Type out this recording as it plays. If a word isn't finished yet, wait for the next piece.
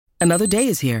Another day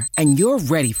is here, and you're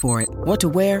ready for it. What to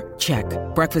wear? Check.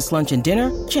 Breakfast, lunch, and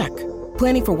dinner? Check.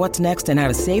 Planning for what's next and how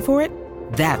to save for it?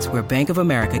 That's where Bank of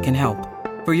America can help.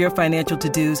 For your financial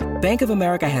to-dos, Bank of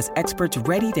America has experts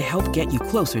ready to help get you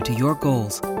closer to your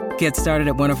goals. Get started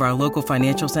at one of our local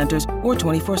financial centers or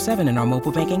 24/7 in our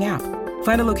mobile banking app.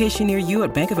 Find a location near you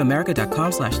at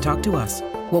bankofamerica.com/talktous.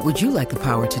 What would you like the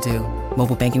power to do?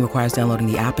 Mobile banking requires downloading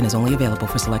the app and is only available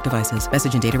for select devices.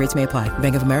 Message and data rates may apply.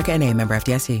 Bank of America N.A., member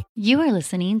FDIC. You are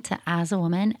listening to As a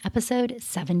Woman, episode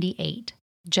 78,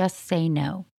 Just Say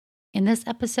No. In this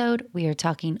episode, we are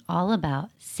talking all about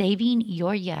saving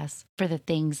your yes for the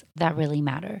things that really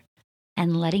matter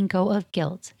and letting go of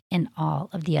guilt in all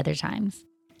of the other times.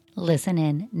 Listen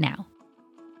in now.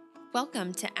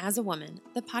 Welcome to As a Woman,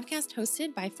 the podcast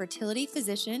hosted by fertility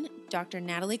physician Dr.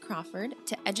 Natalie Crawford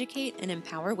to educate and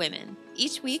empower women.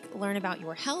 Each week, learn about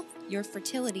your health, your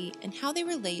fertility, and how they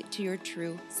relate to your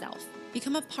true self.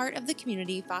 Become a part of the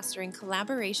community fostering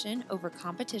collaboration over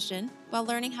competition while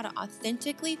learning how to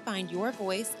authentically find your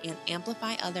voice and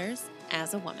amplify others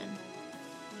as a woman.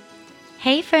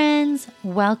 Hey friends,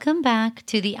 welcome back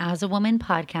to the As a Woman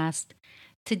podcast.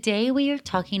 Today we are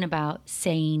talking about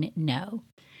saying no.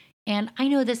 And I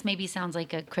know this maybe sounds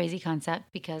like a crazy concept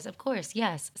because, of course,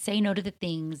 yes, say no to the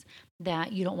things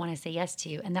that you don't want to say yes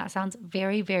to. And that sounds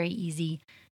very, very easy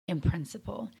in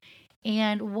principle.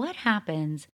 And what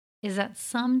happens is that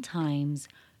sometimes,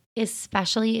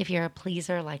 especially if you're a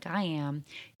pleaser like I am,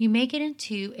 you may get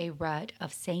into a rut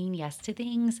of saying yes to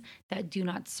things that do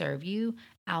not serve you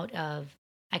out of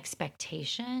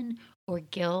expectation or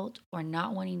guilt or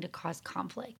not wanting to cause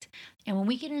conflict. And when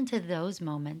we get into those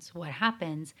moments, what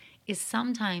happens is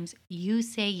sometimes you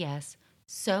say yes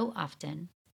so often,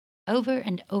 over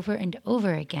and over and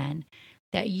over again,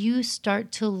 that you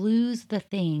start to lose the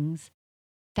things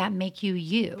that make you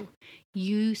you.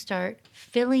 You start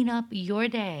filling up your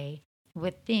day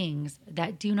with things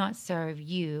that do not serve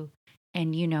you.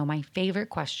 And you know, my favorite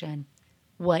question,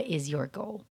 what is your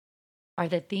goal? Are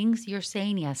the things you're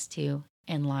saying yes to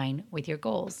in line with your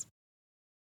goals?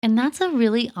 And that's a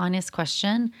really honest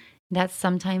question that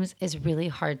sometimes is really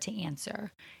hard to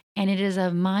answer. And it is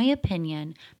of my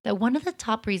opinion that one of the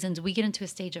top reasons we get into a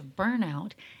stage of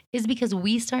burnout is because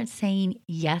we start saying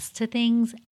yes to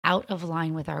things out of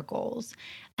line with our goals.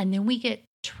 And then we get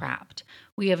trapped.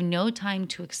 We have no time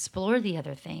to explore the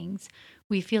other things.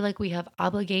 We feel like we have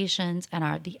obligations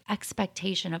and the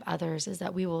expectation of others is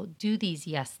that we will do these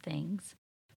yes things.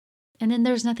 And then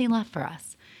there's nothing left for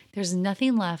us. There's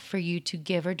nothing left for you to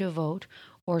give or devote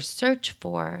or search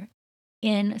for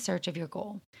in search of your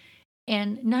goal.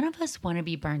 And none of us want to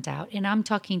be burnt out. And I'm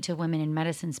talking to women in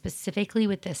medicine specifically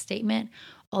with this statement,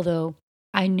 although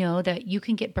I know that you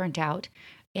can get burnt out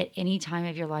at any time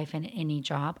of your life in any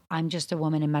job. I'm just a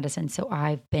woman in medicine, so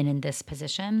I've been in this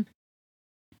position.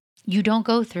 You don't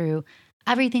go through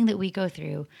everything that we go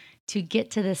through to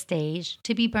get to this stage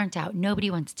to be burnt out.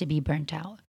 Nobody wants to be burnt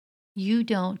out. You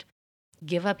don't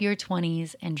give up your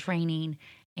 20s and training,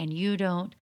 and you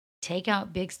don't take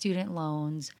out big student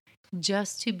loans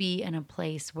just to be in a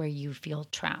place where you feel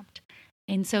trapped.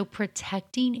 And so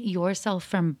protecting yourself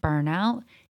from burnout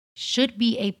should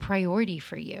be a priority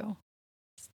for you.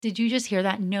 Did you just hear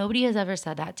that? Nobody has ever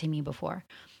said that to me before.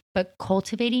 But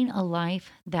cultivating a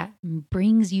life that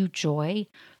brings you joy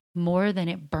more than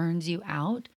it burns you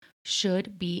out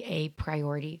should be a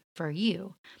priority for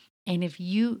you. And if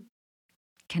you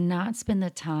cannot spend the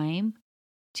time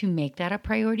to make that a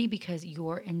priority because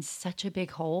you're in such a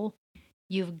big hole,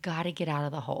 you've got to get out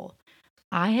of the hole.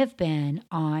 I have been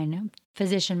on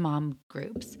physician mom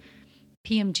groups.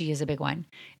 PMG is a big one.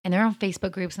 And they're on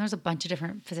Facebook groups, and there's a bunch of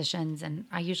different physicians, and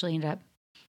I usually end up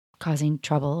causing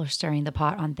trouble or stirring the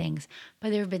pot on things.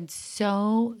 But there have been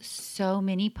so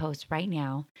many posts right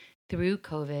now through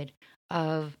COVID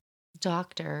of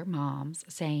doctor moms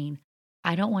saying,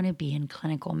 I don't want to be in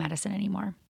clinical medicine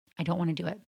anymore. I don't want to do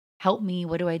it. Help me.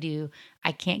 What do I do?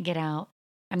 I can't get out.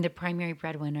 I'm the primary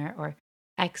breadwinner or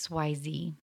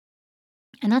XYZ.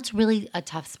 And that's really a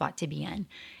tough spot to be in.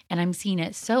 And I'm seeing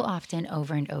it so often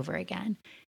over and over again.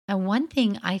 And one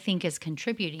thing I think is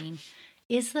contributing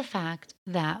is the fact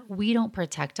that we don't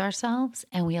protect ourselves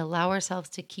and we allow ourselves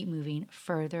to keep moving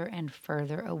further and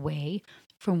further away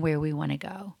from where we want to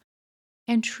go.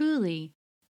 And truly,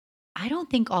 I don't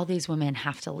think all these women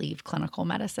have to leave clinical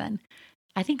medicine.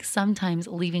 I think sometimes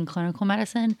leaving clinical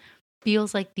medicine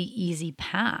feels like the easy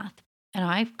path. And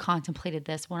I've contemplated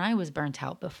this when I was burnt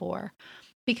out before,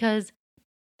 because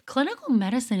clinical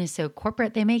medicine is so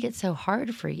corporate. They make it so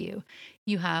hard for you.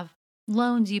 You have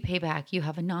loans you pay back, you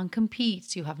have a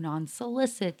non-competes, you have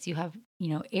non-solicits, you have,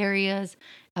 areas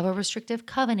of a restrictive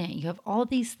covenant. You have all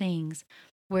these things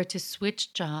where to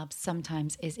switch jobs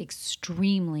sometimes is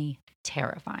extremely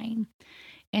terrifying.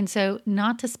 And so,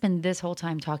 not to spend this whole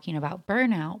time talking about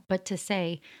burnout, but to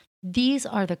say these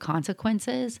are the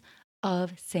consequences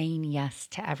of saying yes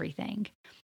to everything.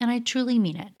 And I truly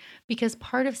mean it, because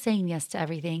part of saying yes to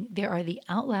everything, there are the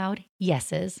out loud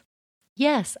yeses.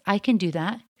 Yes, I can do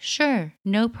that. Sure,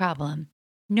 no problem.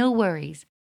 No worries.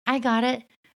 I got it.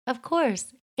 Of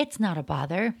course, it's not a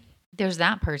bother. There's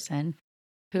that person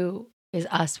who is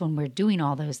us when we're doing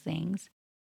all those things.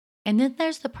 And then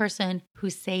there's the person who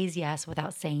says yes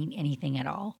without saying anything at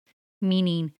all,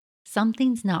 meaning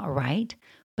something's not right,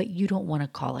 but you don't want to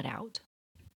call it out.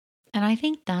 And I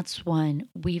think that's one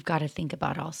we've got to think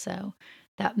about also,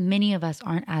 that many of us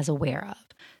aren't as aware of.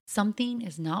 Something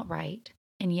is not right,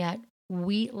 and yet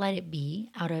we let it be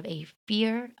out of a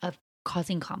fear of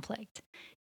causing conflict.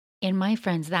 And my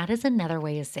friends, that is another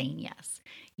way of saying yes.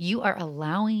 You are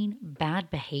allowing bad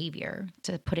behavior,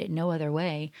 to put it no other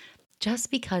way,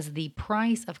 just because the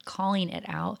price of calling it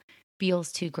out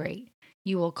feels too great.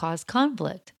 You will cause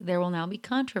conflict. There will now be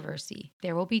controversy.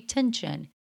 There will be tension.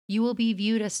 You will be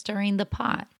viewed as stirring the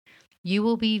pot. You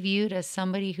will be viewed as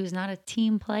somebody who's not a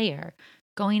team player,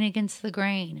 going against the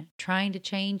grain, trying to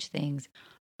change things,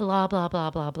 blah, blah,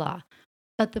 blah, blah, blah.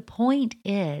 But the point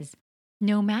is,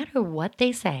 no matter what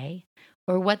they say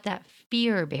or what that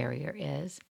fear barrier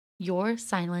is, your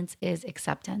silence is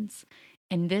acceptance.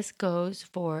 And this goes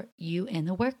for you in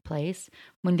the workplace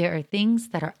when there are things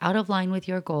that are out of line with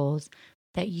your goals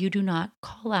that you do not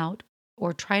call out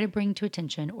or try to bring to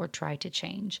attention or try to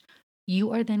change.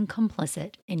 You are then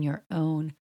complicit in your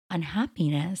own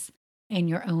unhappiness and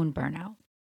your own burnout.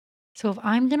 So if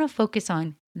I'm going to focus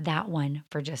on that one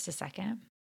for just a second,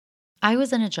 I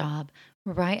was in a job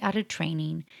right out of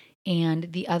training,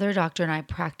 and the other doctor and I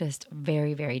practiced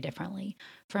very, very differently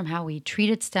from how we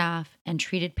treated staff and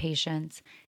treated patients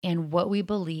and what we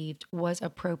believed was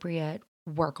appropriate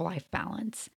work-life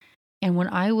balance. And when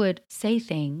I would say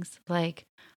things like,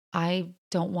 I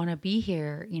don't want to be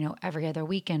here, every other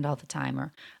weekend all the time,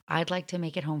 or I'd like to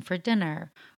make it home for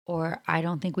dinner, or I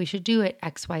don't think we should do it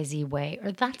XYZ way,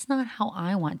 or that's not how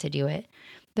I want to do it.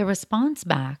 The response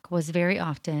back was very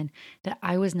often that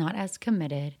I was not as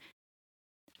committed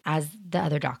as the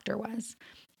other doctor was.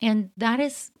 And that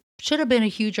should have been a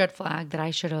huge red flag that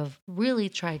I should have really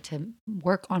tried to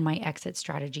work on my exit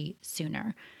strategy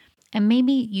sooner. And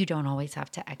maybe you don't always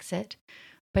have to exit,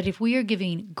 but if we are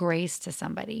giving grace to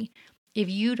somebody, if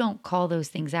you don't call those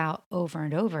things out over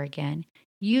and over again,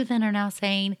 you then are now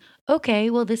saying, okay,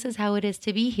 well, this is how it is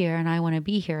to be here and I want to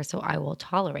be here, so I will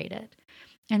tolerate it.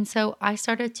 And so I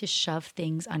started to shove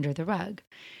things under the rug.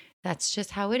 That's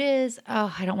just how it is.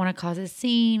 Oh, I don't want to cause a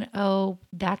scene. Oh,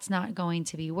 that's not going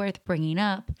to be worth bringing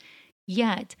up.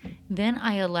 Yet, then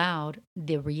I allowed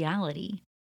the reality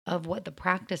of what the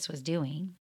practice was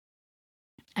doing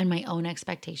and my own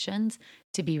expectations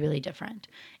to be really different.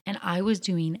 And I was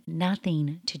doing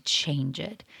nothing to change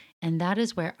it. And that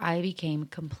is where I became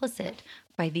complicit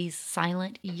by these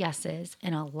silent yeses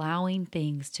and allowing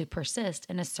things to persist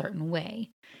in a certain way.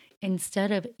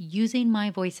 Instead of using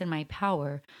my voice and my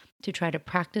power to try to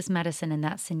practice medicine in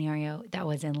that scenario that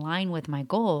was in line with my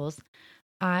goals,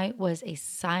 I was a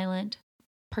silent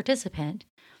participant,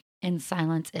 and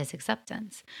silence is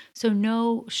acceptance. So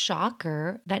no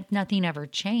shocker that nothing ever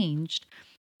changed,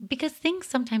 because things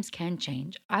sometimes can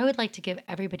change. I would like to give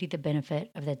everybody the benefit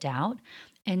of the doubt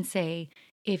and say,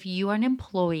 if you are an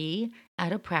employee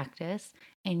at a practice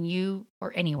and you,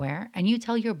 or anywhere, and you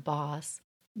tell your boss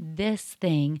this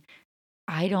thing,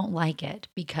 I don't like it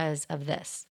because of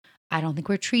this. I don't think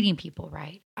we're treating people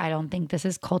right. I don't think this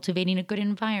is cultivating a good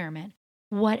environment,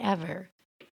 whatever.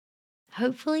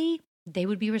 Hopefully, they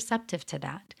would be receptive to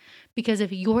that, because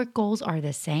if your goals are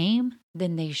the same,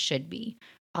 then they should be.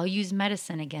 I'll use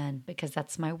medicine again because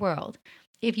that's my world.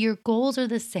 If your goals are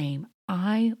the same,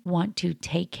 I want to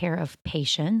take care of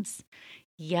patients,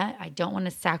 yet I don't want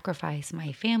to sacrifice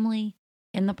my family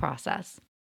in the process.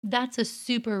 That's a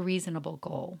super reasonable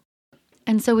goal.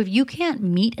 And so if you can't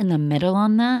meet in the middle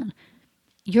on that,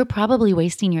 you're probably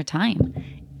wasting your time.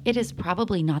 It is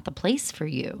probably not the place for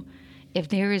you. If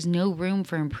there is no room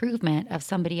for improvement of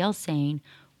somebody else saying,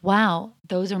 wow,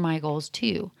 those are my goals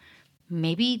too.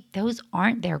 Maybe those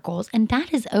aren't their goals, and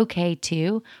that is okay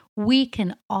too. We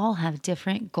can all have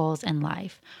different goals in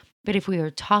life. But if we are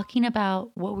talking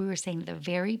about what we were saying at the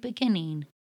very beginning,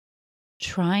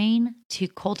 trying to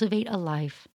cultivate a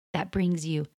life that brings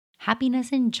you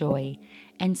happiness and joy,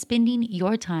 and spending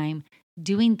your time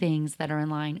doing things that are in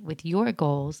line with your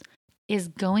goals is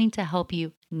going to help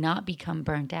you not become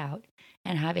burnt out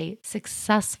and have a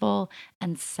successful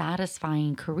and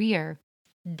satisfying career,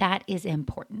 that is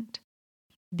important.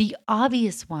 The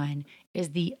obvious one is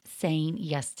the saying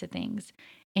yes to things.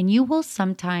 And you will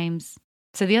sometimes,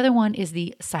 so the other one is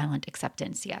the silent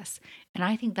acceptance yes. And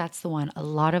I think that's the one a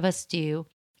lot of us do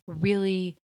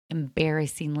really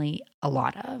embarrassingly a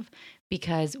lot of,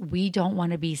 because we don't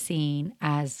want to be seen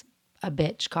as a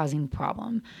bitch causing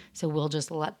problem. So we'll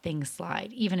just let things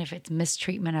slide, even if it's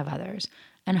mistreatment of others.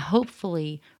 And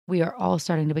hopefully, we are all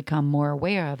starting to become more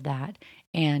aware of that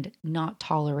and not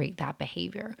tolerate that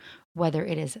behavior, whether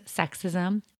it is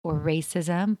sexism or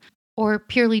racism or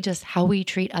purely just how we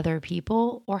treat other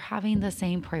people or having the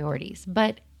same priorities.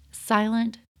 But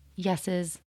silent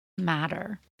yeses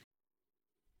matter.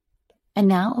 And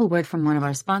now a word from one of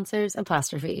our sponsors,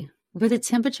 Apostrophe. With the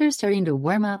temperature starting to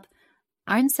warm up,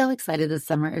 I'm so excited the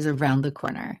summer is around the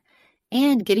corner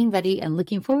and getting ready and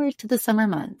looking forward to the summer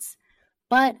months.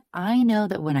 But I know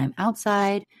that when I'm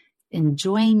outside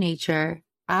enjoying nature,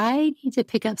 I need to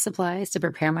pick up supplies to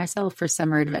prepare myself for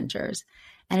summer adventures.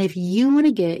 And if you want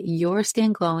to get your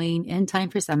skin glowing in time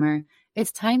for summer,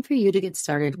 it's time for you to get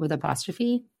started with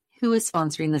Apostrophe, who is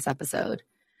sponsoring this episode.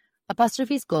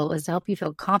 Apostrophe's goal is to help you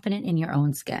feel confident in your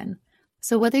own skin.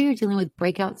 So whether you're dealing with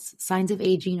breakouts, signs of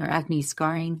aging, or acne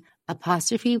scarring,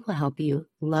 Apostrophe will help you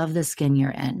love the skin you're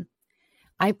in.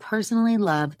 I personally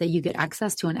love that you get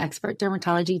access to an expert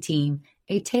dermatology team,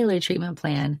 a tailored treatment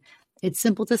plan. It's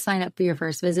simple to sign up for your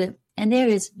first visit, and there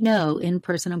is no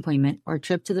in-person appointment or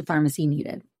trip to the pharmacy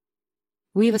needed.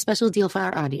 We have a special deal for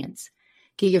our audience.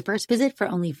 Get your first visit for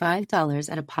only $5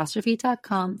 at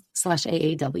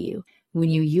apostrophe.com/AAW when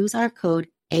you use our code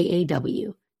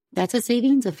AAW. That's a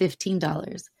savings of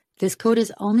 $15. This code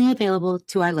is only available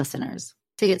to our listeners.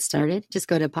 To get started, just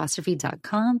go to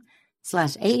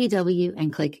apostrophe.com/AAW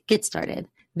and click Get Started.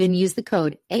 Then use the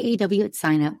code AAW at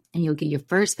sign up and you'll get your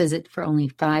first visit for only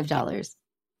 $5.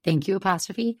 Thank you,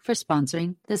 Apostrophe, for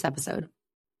sponsoring this episode.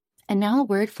 And now a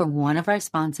word from one of our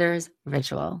sponsors,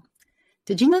 Ritual.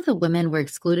 Did you know that women were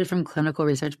excluded from clinical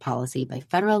research policy by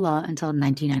federal law until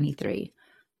 1993?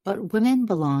 But women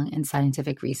belong in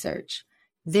scientific research.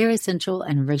 They're essential,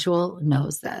 and Ritual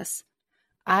knows this.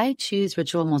 I choose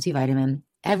Ritual multivitamin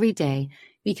every day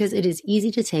because it is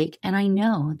easy to take, and I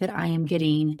know that I am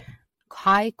getting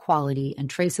high quality and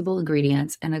traceable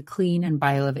ingredients in a clean and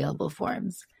bioavailable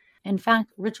forms. In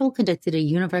fact, Ritual conducted a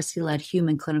university-led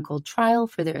human clinical trial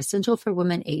for their Essential for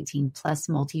Women 18 Plus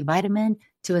multivitamin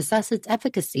to assess its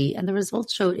efficacy, and the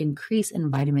results showed increase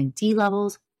in vitamin D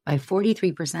levels by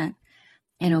 43%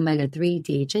 and omega-3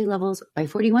 DHA levels by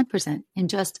 41% in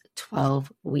just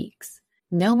 12 weeks.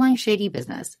 No my shady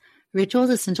business. Ritual's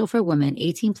Essential for Women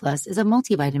 18 Plus is a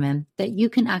multivitamin that you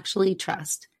can actually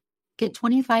trust. Get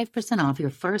 25% off your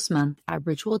first month at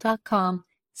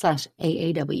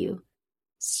ritual.com/AAW.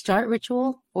 Start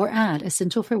Ritual or add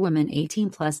Essential for Women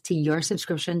 18 Plus to your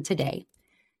subscription today.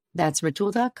 That's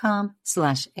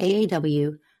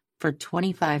ritual.com/AAW for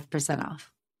 25%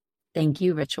 off. Thank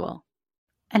you, Ritual.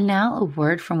 And now a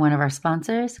word from one of our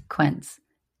sponsors, Quince.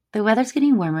 The weather's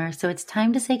getting warmer, so it's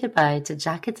time to say goodbye to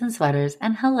jackets and sweaters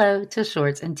and hello to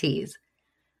shorts and tees.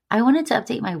 I wanted to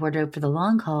update my wardrobe for the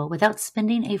long haul without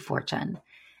spending a fortune,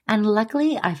 and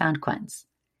luckily I found Quince.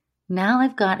 Now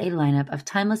I've got a lineup of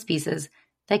timeless pieces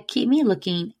that keep me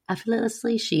looking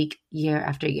effortlessly chic year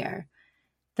after year.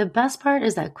 The best part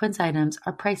is that Quince items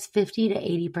are priced 50 to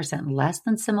 80% less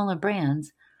than similar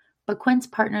brands, but Quince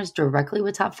partners directly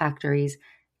with top factories,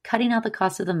 cutting out the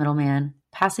cost of the middleman,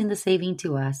 passing the saving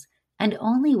to us, and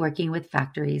only working with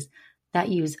factories that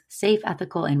use safe,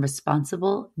 ethical, and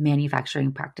responsible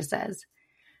manufacturing practices.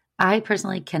 I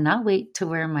personally cannot wait to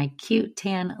wear my cute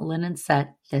tan linen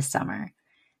set this summer.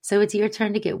 So it's your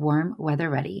turn to get warm weather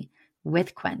ready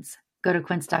with Quince. Go to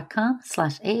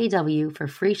quince.com/AAW for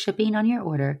free shipping on your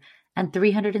order and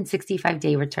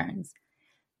 365-day returns.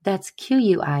 That's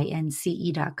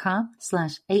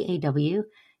QUINCE.com/AAW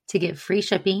to get free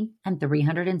shipping and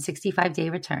 365-day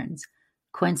returns.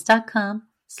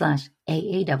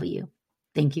 Quince.com/AAW.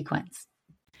 Thank you, Quince.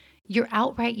 Your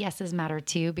outright yeses matter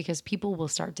too, because people will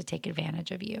start to take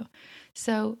advantage of you.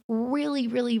 So really,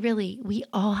 we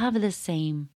all have the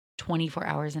same 24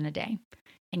 hours in a day.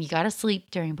 And you got to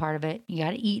sleep during part of it. You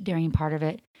got to eat during part of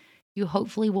it. You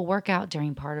hopefully will work out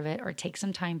during part of it or take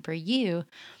some time for you.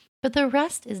 But the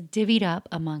rest is divvied up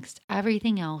amongst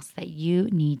everything else that you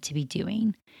need to be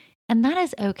doing. And that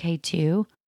is okay too.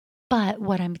 But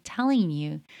what I'm telling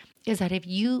you is that if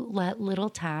you let little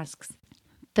tasks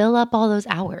fill up all those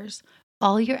hours,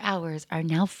 All your hours are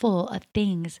now full of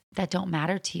things that don't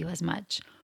matter to you as much.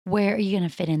 Where are you going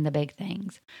to fit in the big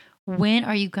things? When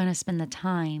are you going to spend the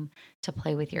time to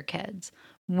play with your kids?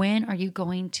 When are you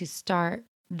going to start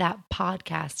that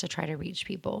podcast to try to reach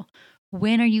people?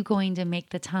 When are you going to make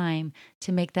the time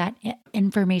to make that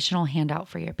informational handout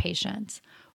for your patients?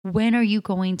 When are you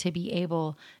going to be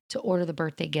able to order the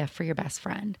birthday gift for your best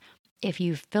friend? If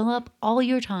you fill up all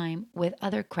your time with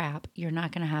other crap, you're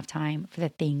not going to have time for the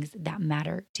things that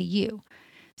matter to you.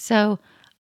 So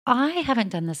I haven't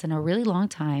done this in a really long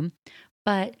time,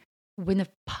 but when the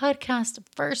podcast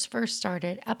first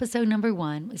started, episode number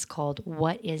 1 was called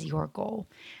What is Your Goal?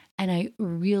 And I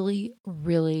really,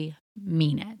 really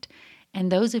mean it.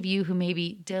 And those of you who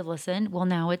maybe did listen, well,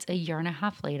 now it's a year and a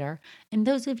half later. And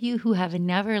those of you who have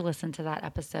never listened to that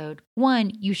episode,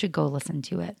 1, you should go listen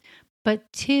to it.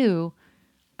 But 2,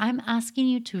 I'm asking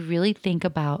you to really think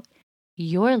about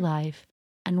your life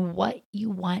and what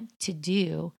you want to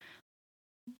do,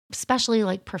 especially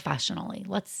like professionally.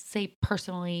 Let's say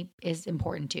personally is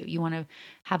important to you. You want to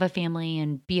have a family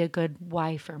and be a good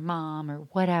wife or mom or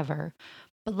whatever.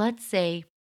 But let's say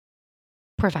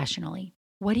professionally,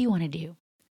 what do you want to do?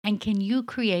 And can you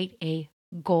create a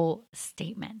goal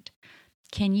statement?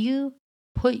 Can you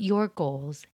put your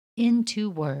goals into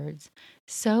words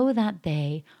so that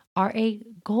they are a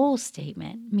goal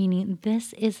statement, meaning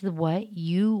this is what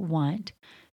you want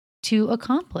to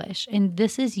accomplish. And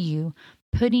this is you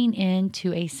putting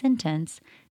into a sentence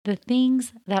the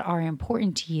things that are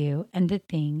important to you and the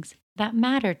things that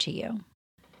matter to you.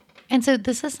 And so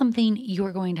this is something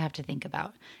you're going to have to think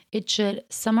about. It should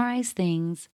summarize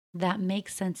things that make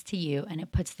sense to you and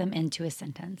it puts them into a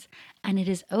sentence. And it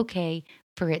is okay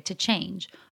for it to change.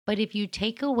 But if you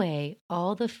take away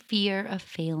all the fear of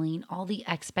failing, all the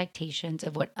expectations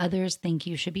of what others think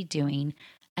you should be doing,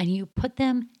 and you put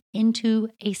them into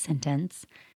a sentence,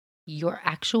 your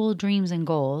actual dreams and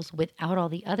goals without all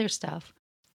the other stuff,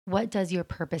 what does your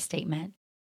purpose statement?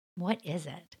 What is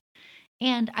it?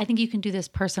 And I think you can do this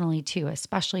personally too,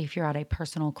 especially if you're at a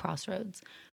personal crossroads.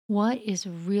 What is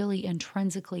really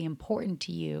intrinsically important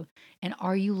to you? And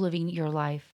are you living your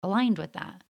life aligned with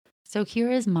that? So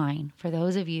here is mine for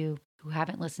those of you who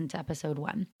haven't listened to episode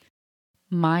 1.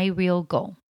 My real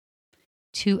goal: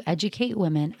 to educate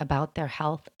women about their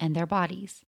health and their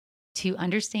bodies, to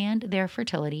understand their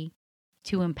fertility,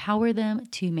 to empower them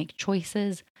to make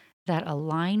choices that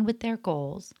align with their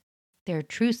goals, their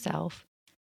true self,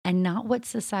 and not what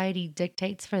society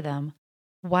dictates for them,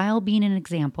 while being an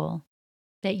example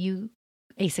that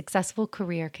a successful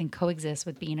career can coexist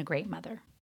with being a great mother.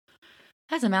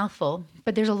 That's a mouthful,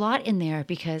 but there's a lot in there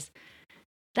because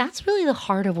that's really the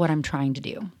heart of what I'm trying to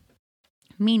do.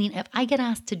 Meaning, if I get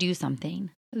asked to do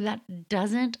something that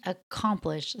doesn't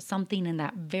accomplish something in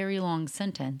that very long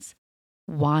sentence,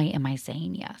 why am I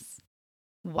saying yes?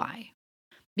 Why?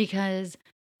 Because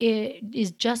it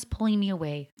is just pulling me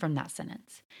away from that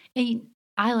sentence. And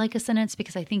I like a sentence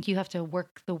because I think you have to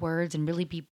work the words and really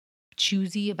be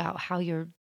choosy about how you're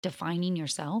defining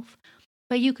yourself.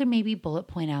 But you could maybe bullet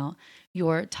point out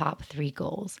your top 3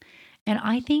 goals. And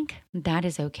I think that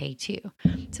is okay too.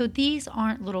 So these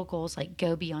aren't little goals like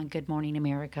go beyond Good Morning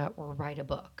America or write a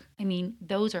book. I mean,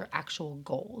 those are actual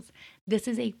goals. This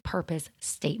is a purpose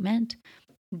statement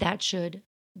that should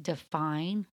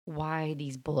define why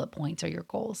these bullet points are your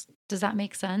goals. Does that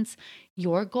make sense?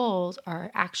 Your goals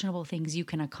are actionable things you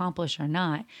can accomplish or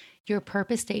not. Your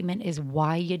purpose statement is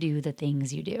why you do the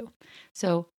things you do.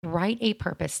 So write a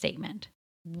purpose statement.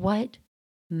 What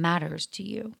matters to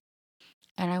you?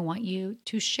 And I want you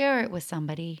to share it with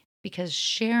somebody because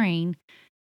sharing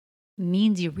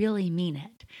means you really mean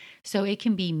it. So it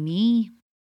can be me.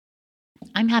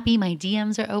 I'm happy my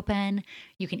DMs are open.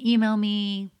 You can email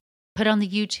me, put on the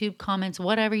YouTube comments,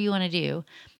 whatever you want to do.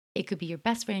 It could be your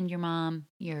best friend, your mom,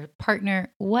 your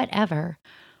partner, whatever.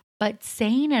 But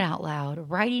saying it out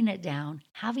loud, writing it down,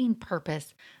 having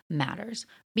purpose matters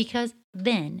because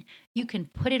then you can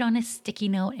put it on a sticky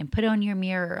note and put it on your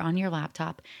mirror or on your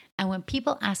laptop. And when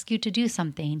people ask you to do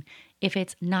something, if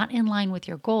it's not in line with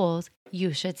your goals,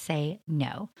 you should say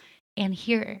no. And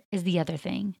here is the other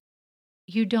thing.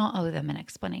 You don't owe them an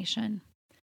explanation.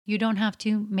 You don't have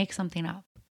to make something up.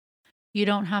 You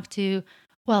don't have to,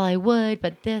 well, I would,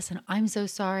 but this, and I'm so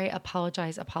sorry,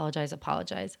 apologize.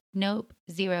 Nope,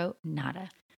 zero, nada.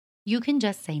 You can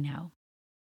just say no.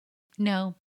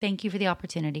 No, thank you for the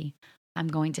opportunity. I'm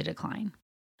going to decline.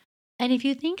 And if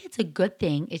you think it's a good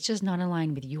thing, it's just not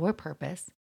aligned with your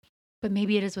purpose, but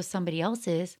maybe it is with somebody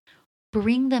else's,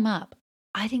 bring them up.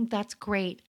 I think that's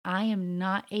great. I am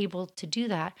not able to do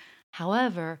that.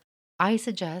 However, I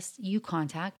suggest you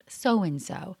contact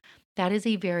so-and-so That is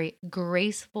a very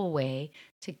graceful way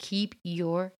to keep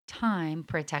your time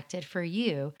protected for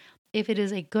you if it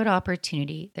is a good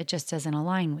opportunity that just doesn't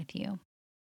align with you.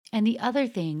 And the other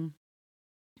thing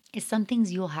is some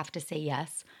things you'll have to say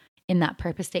yes in that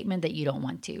purpose statement that you don't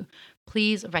want to.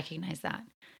 Please recognize that.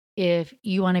 If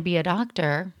you want to be a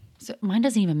doctor, so mine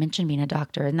doesn't even mention being a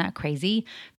doctor. Isn't that crazy?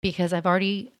 Because I've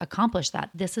already accomplished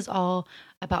that. This is all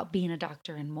about being a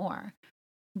doctor and more.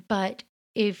 But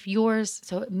if yours,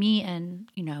 so me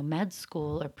and, med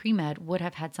school or pre-med would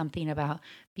have had something about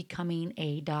becoming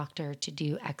a doctor to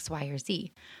do X, Y, or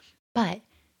Z. But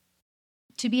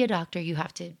to be a doctor, you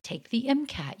have to take the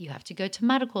MCAT, you have to go to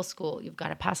medical school, you've got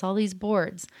to pass all these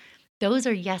boards. Those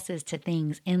are yeses to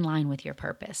things in line with your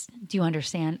purpose. Do you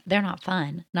understand? They're not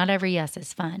fun. Not every yes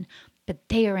is fun, but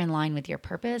they are in line with your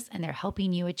purpose and they're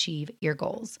helping you achieve your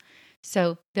goals.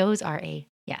 So those are a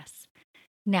yes.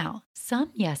 Now,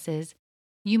 some yeses,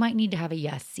 you might need to have a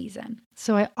yes season.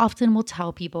 So I often will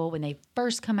tell people when they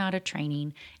first come out of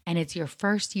training and it's your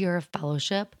first year of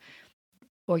fellowship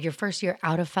or your first year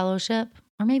out of fellowship,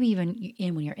 or maybe even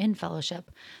when you're in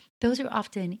fellowship, those are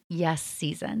often yes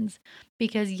seasons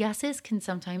because yeses can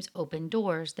sometimes open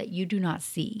doors that you do not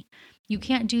see. You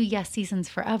can't do yes seasons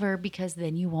forever because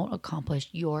then you won't accomplish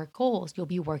your goals. You'll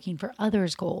be working for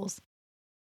others' goals.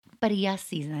 But a yes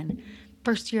season,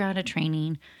 first year out of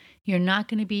training, you're not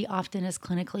going to be often as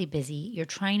clinically busy. You're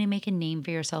trying to make a name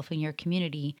for yourself in your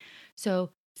community.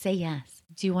 So say yes.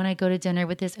 Do you want to go to dinner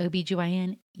with this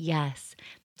OBGYN? Yes.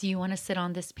 Do you want to sit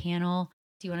on this panel?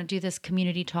 Do you want to do this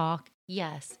community talk?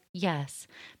 Yes. Yes.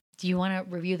 Do you want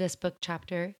to review this book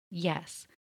chapter? Yes.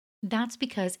 That's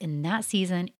because in that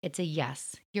season, it's a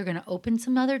yes. You're going to open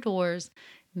some other doors.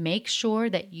 Make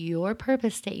sure that your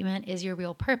purpose statement is your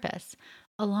real purpose.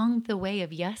 Along the way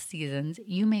of yes seasons,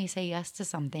 you may say yes to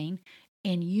something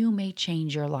and you may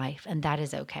change your life, and that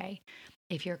is okay.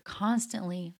 If you're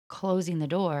constantly closing the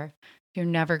door, you're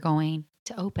never going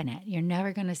to open it. You're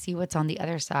never going to see what's on the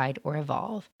other side or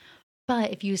evolve.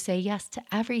 But if you say yes to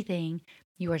everything,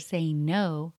 you are saying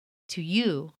no to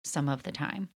you some of the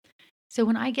time. So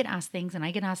when I get asked things, and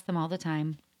I get asked them all the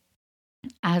time,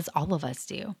 as all of us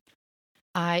do,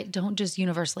 I don't just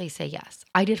universally say yes.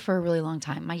 I did for a really long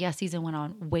time. My yes season went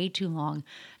on way too long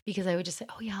because I would just say,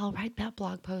 oh yeah, I'll write that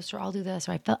blog post or I'll do this.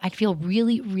 Or I'd feel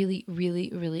really, really,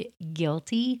 really, really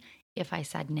guilty if I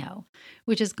said no,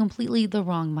 which is completely the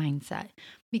wrong mindset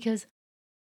because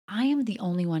I am the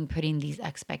only one putting these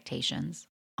expectations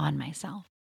on myself.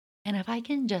 And if I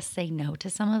can just say no to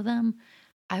some of them,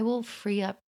 I will free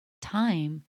up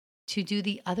time to do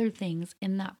the other things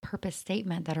in that purpose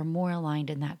statement that are more aligned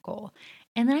in that goal.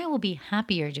 And then I will be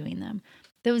happier doing them.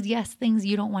 Those yes things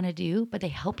you don't want to do, but they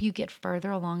help you get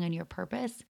further along in your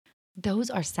purpose, those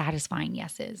are satisfying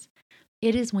yeses.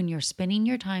 It is when you're spending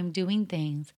your time doing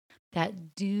things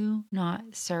that do not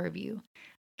serve you,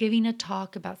 giving a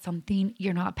talk about something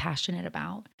you're not passionate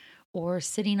about, or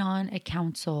sitting on a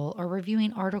council or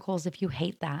reviewing articles if you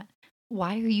hate that.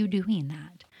 Why are you doing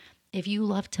that? If you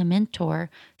love to mentor,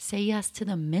 say yes to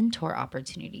the mentor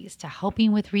opportunities, to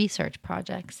helping with research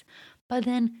projects, but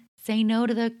then say no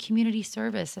to the community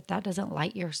service if that doesn't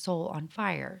light your soul on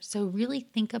fire. So really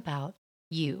think about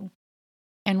you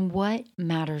and what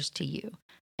matters to you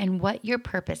and what your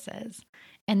purpose is.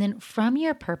 And then from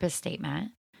your purpose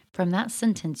statement, from that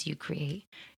sentence you create,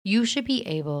 you should be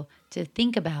able to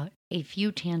think about a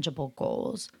few tangible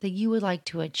goals that you would like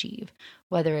to achieve,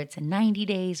 whether it's in 90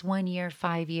 days, 1 year,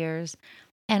 5 years.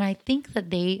 And I think that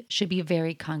they should be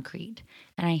very concrete.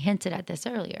 And I hinted at this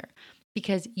earlier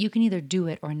because you can either do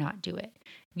it or not do it.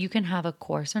 You can have a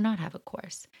course or not have a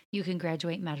course. You can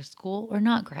graduate med school or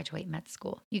not graduate med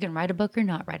school. You can write a book or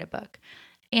not write a book.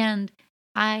 And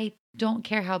I don't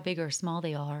care how big or small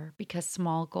they are because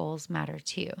small goals matter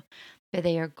too. But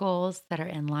they are goals that are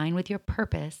in line with your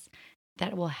purpose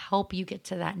that will help you get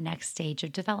to that next stage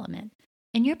of development.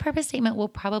 And your purpose statement will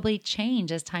probably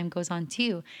change as time goes on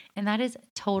too. And that is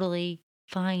totally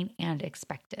fine and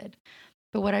expected.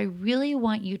 But what I really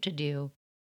want you to do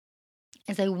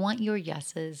is I want your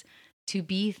yeses to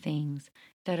be things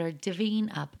that are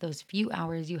divvying up those few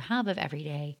hours you have of every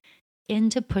day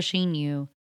into pushing you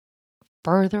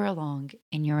further along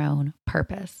in your own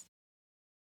purpose.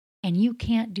 And you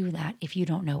can't do that if you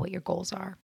don't know what your goals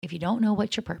are. If you don't know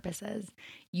what your purpose is,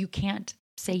 you can't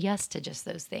say yes to just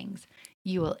those things.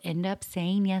 You will end up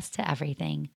saying yes to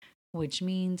everything, which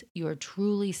means you're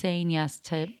truly saying yes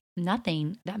to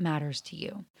nothing that matters to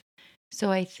you.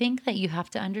 So I think that you have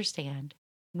to understand,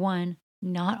 one,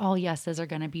 not all yeses are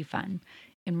going to be fun.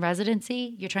 In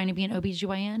residency, you're trying to be an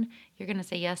OBGYN, you're going to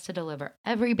say yes to deliver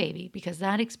every baby because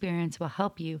that experience will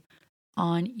help you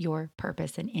on your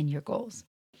purpose and in your goals.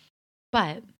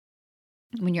 But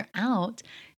when you're out,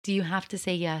 do you have to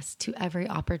say yes to every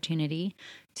opportunity,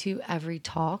 to every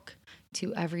talk,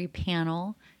 to every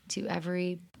panel, to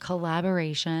every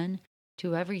collaboration,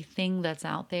 to everything that's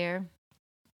out there?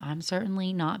 I'm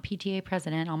certainly not PTA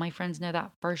president. All my friends know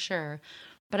that for sure.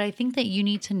 But I think that you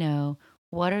need to know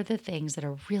what are the things that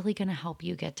are really going to help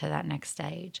you get to that next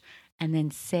stage, and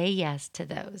then say yes to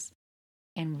those.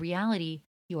 In reality,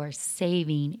 you are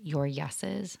saving your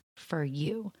yeses for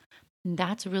you. And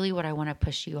that's really what I want to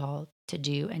push you all to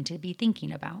do and to be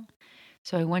thinking about.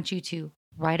 So I want you to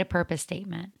write a purpose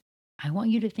statement. I want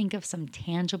you to think of some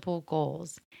tangible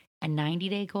goals, a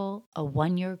 90-day goal, a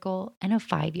 1-year goal, and a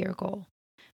 5-year goal.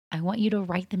 I want you to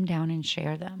write them down and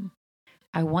share them.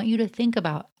 I want you to think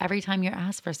about every time you're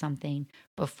asked for something,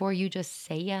 before you just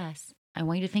say yes, I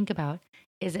want you to think about,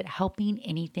 is it helping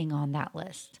anything on that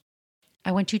list?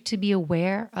 I want you to be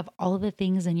aware of all of the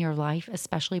things in your life,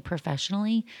 especially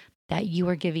professionally, that you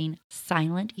are giving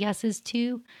silent yeses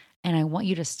to. And I want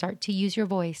you to start to use your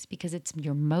voice, because it's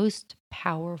your most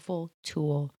powerful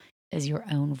tool is your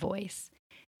own voice.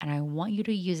 And I want you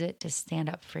to use it to stand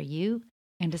up for you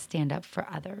and to stand up for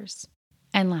others.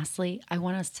 And lastly, I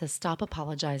want us to stop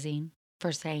apologizing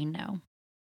for saying no.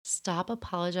 Stop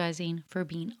apologizing for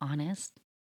being honest.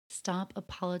 Stop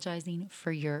apologizing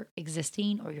for your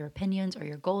existing or your opinions or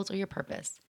your goals or your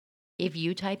purpose. If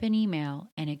you type an email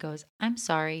and it goes, I'm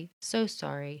sorry, so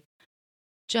sorry,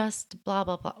 just blah,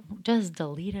 blah, blah, just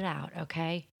delete it out,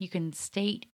 okay? You can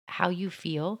state how you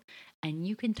feel and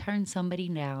you can turn somebody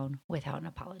down without an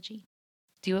apology.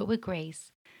 Do it with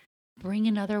grace. Bring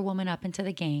another woman up into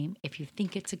the game if you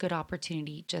think it's a good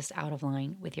opportunity, just out of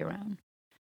line with your own.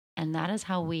 And that is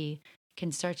how we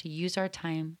can start to use our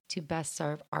time to best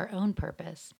serve our own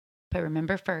purpose. But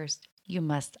remember, first, you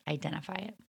must identify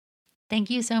it. Thank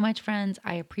you so much, friends.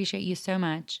 I appreciate you so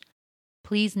much.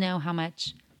 Please know how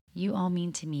much you all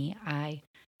mean to me. I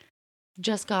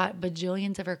just got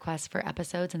bajillions of requests for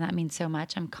episodes, and that means so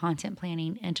much. I'm content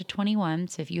planning into 21.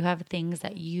 So if you have things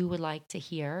that you would like to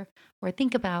hear or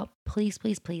think about, please,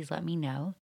 please, please let me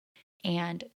know.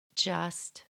 And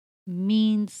just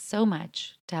means so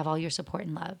much to have all your support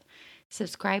and love.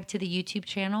 Subscribe to the YouTube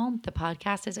channel. The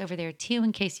podcast is over there too,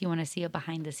 in case you want to see a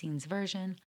behind the scenes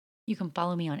version. You can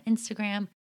follow me on Instagram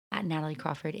at Natalie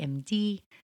Crawford MD.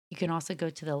 You can also go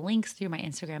to the links through my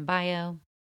Instagram bio.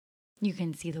 You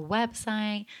can see the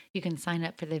website. You can sign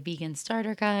up for the vegan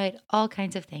starter guide, all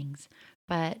kinds of things.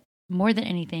 But more than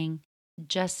anything,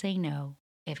 just say no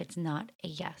if it's not a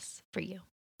yes for you.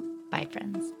 Bye,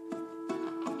 friends.